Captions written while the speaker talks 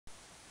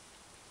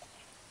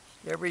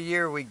Every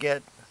year we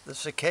get the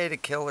cicada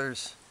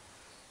killers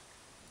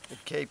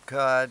at Cape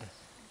Cod.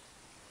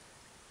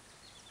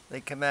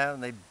 They come out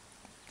and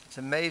it's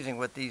amazing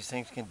what these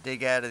things can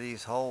dig out of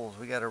these holes.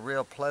 We got a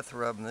real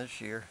plethora of them this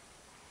year.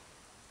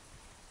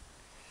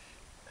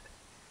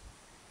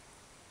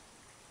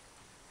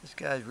 This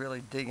guy's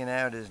really digging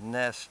out his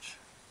nest.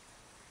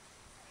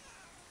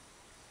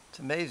 It's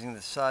amazing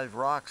the size of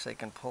rocks they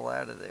can pull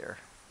out of there.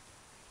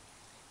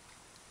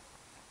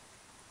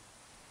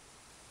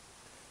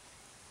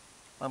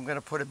 I'm going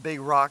to put a big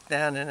rock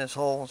down in his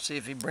hole and see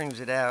if he brings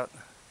it out.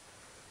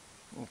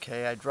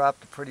 Okay, I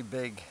dropped a pretty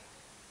big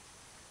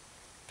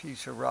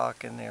piece of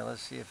rock in there.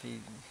 Let's see if he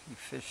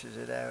fishes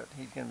it out.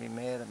 He's going to be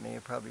mad at me.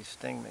 He'll probably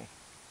sting me.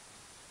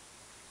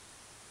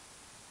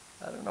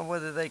 I don't know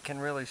whether they can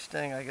really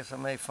sting. I guess I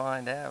may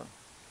find out.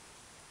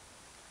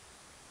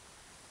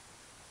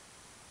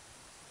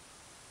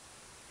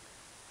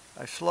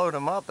 I slowed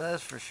him up,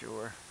 that's for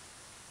sure.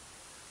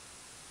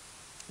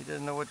 He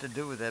doesn't know what to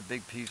do with that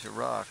big piece of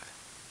rock.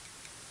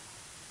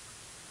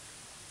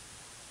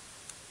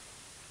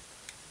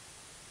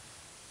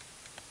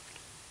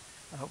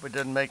 I hope it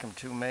doesn't make him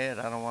too mad.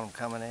 I don't want him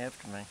coming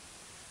after me.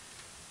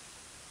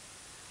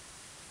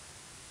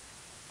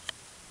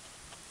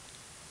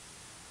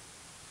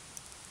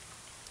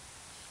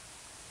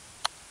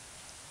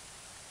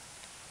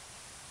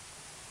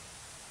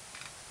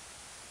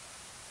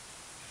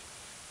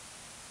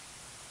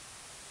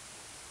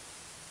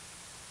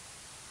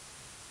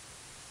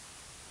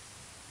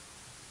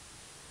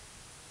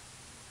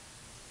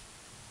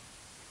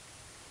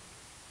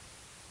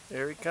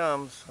 There he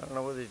comes. I don't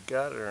know whether he's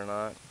got it or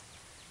not.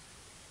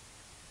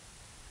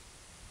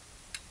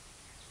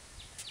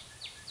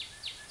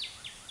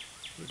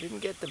 He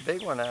didn't get the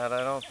big one out,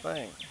 I don't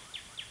think.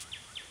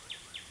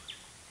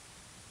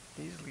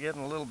 He's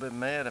getting a little bit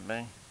mad at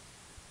me.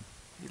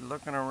 He's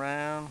looking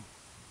around.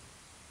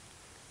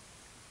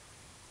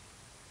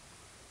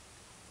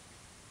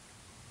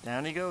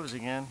 Down he goes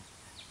again.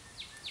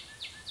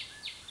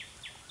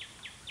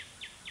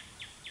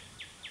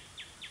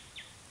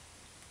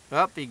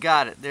 Oh, he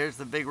got it. There's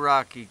the big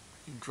rock. He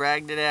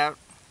dragged it out.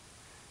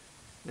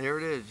 There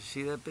it is. You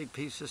see that big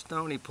piece of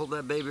stone? He pulled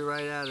that baby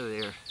right out of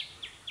there.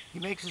 He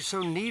makes it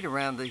so neat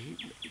around he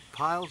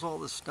piles all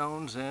the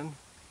stones in.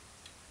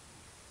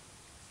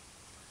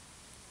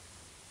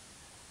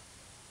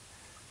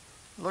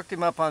 Looked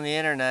him up on the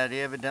internet. He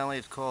evidently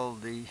is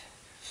called the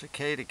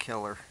Cicada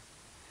Killer.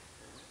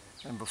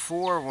 And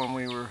before, when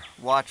we were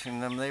watching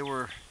them, they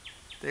were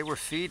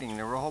feeding.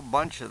 There were a whole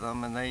bunch of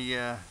them, and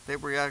they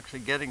were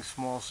actually getting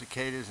small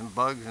cicadas and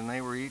bugs, and they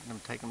were eating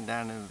them, taking them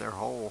down into their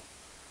hole.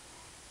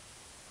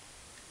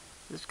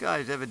 This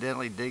guy's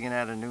evidently digging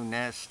out a new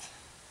nest.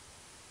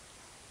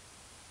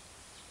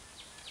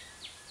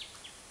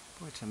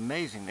 Boy, it's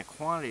amazing the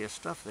quantity of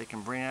stuff they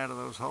can bring out of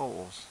those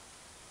holes.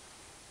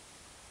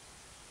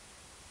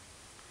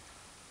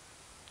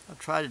 I'll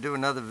try to do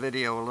another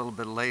video a little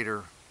bit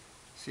later,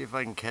 see if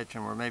I can catch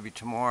them, or maybe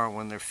tomorrow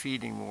when they're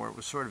feeding more. It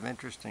was sort of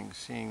interesting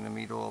seeing them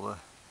eat all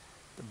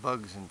the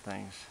bugs and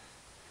things.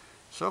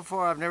 So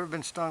far I've never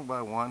been stung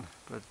by one,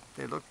 but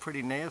they look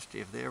pretty nasty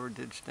if they ever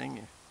did sting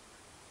you.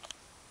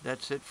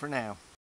 That's it for now.